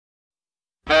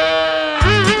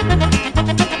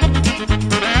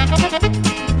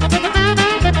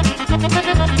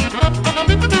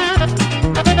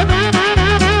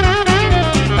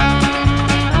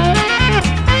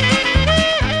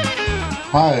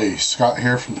Hi, Scott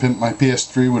here from Pimp My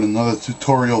PS3 with another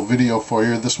tutorial video for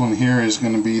you. This one here is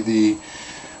going to be the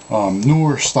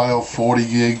Newre style 40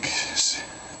 gig,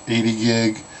 80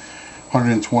 gig,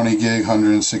 120 gig,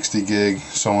 160 gig,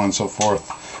 so on and so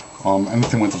forth.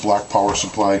 Anything with the black power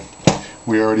supply.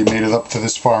 We already made it up to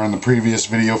this far in the previous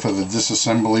video for the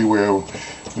disassembly, where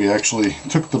we actually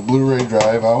took the Blu-ray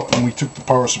drive out and we took the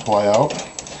power supply out.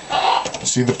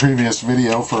 See the previous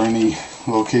video for any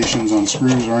locations on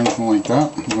screws or anything like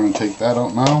that. I'm going to take that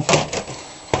out now.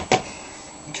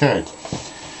 Okay,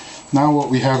 now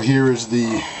what we have here is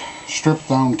the stripped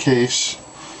down case,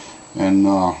 and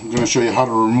I'm going to show you how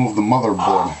to remove the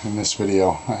motherboard in this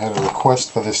video. I had a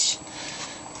request for this,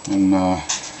 and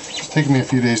it's taken me a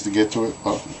few days to get to it,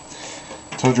 but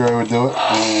I told you I would do it,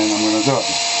 and I'm going to do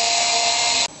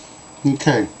it.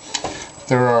 Okay,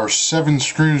 there are 7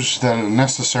 screws that are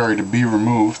necessary to be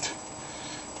removed,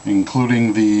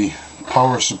 including the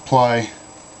power supply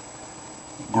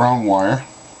ground wire.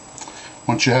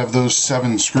 Once you have those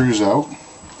 7 screws out,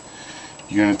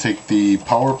 you're going to take the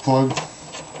power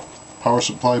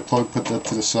supply plug, put that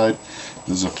to the side.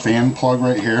 There's a fan plug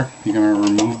right here. You're going to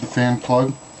remove the fan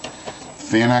plug. The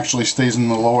fan actually stays in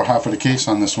the lower half of the case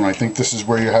on this one. I think this is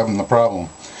where you're having the problem,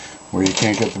 where you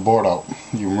can't get the board out.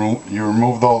 You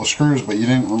removed all the screws, but you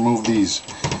didn't remove these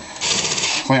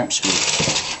clamp screws.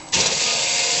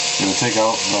 You're going to take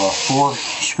out the 4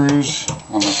 screws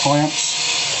on the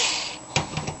clamps,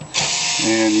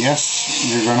 and yes,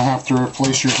 you're going to have to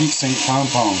replace your heatsink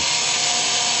compound.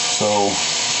 So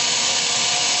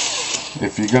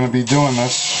if you're going to be doing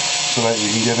this so that you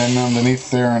can get in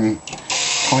underneath there and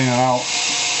clean it out,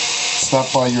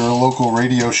 stop by your local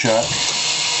Radio Shack.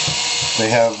 They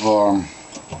have the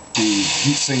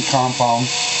heatsink compound.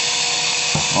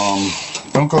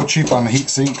 Don't go cheap on the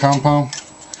heatsink compound.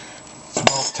 It's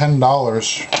about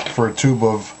 $10 for a tube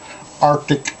of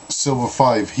Arctic Silver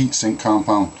 5 heatsink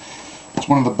compound. It's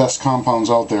one of the best compounds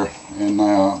out there, and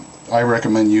I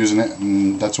recommend using it,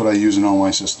 and that's what I use in all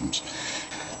my systems.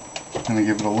 I'm going to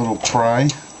give it a little pry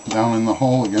down in the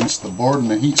hole against the board and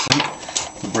the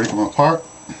heatsink to break them apart,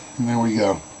 and there we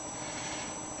go.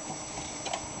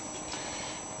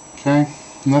 Okay,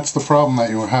 and that's the problem that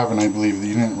you were having, I believe, that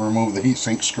you didn't remove the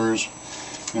heatsink screws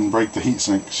and break the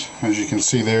heatsinks. As you can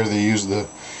see there, they use the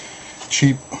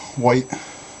cheap white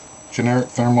generic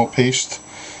thermal paste.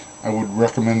 I would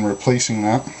recommend replacing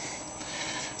that.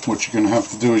 What you're going to have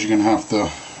to do is you're going to have to,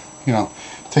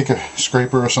 take a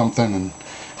scraper or something and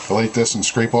go like this and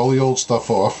scrape all the old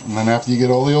stuff off. And then after you get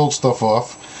all the old stuff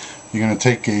off, you're going to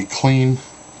take a clean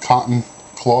cotton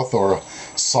cloth or a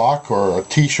sock or a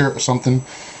t-shirt or something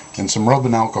and some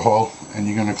rubbing alcohol, and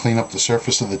you're going to clean up the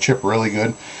surface of the chip really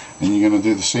good. And you're going to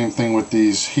do the same thing with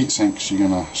these heat sinks. You're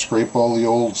going to scrape all the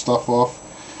old stuff off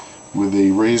with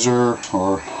a razor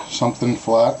or something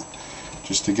flat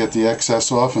just to get the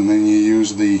excess off, and then you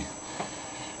use the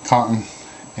cotton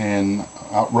and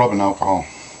rubbing alcohol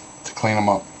to clean them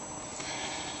up.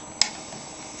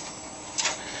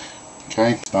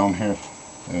 Okay, down here,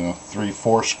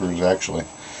 3-4 screws actually.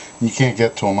 You can't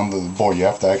get to them under the board. You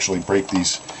have to actually break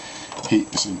these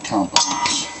heat sink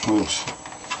compounds loose.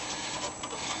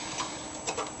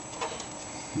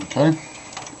 Okay,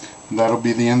 that'll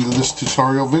be the end of this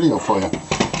tutorial video for you.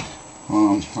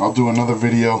 I'll do another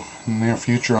video in the near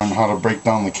future on how to break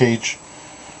down the cage.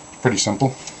 It's pretty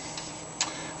simple,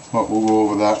 but we'll go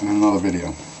over that in another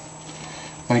video.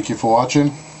 Thank you for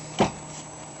watching,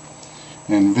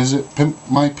 and visit Pimp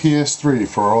My PS3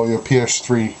 for all your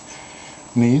PS3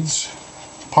 needs,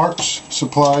 parts,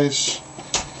 supplies,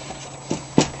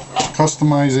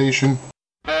 customization.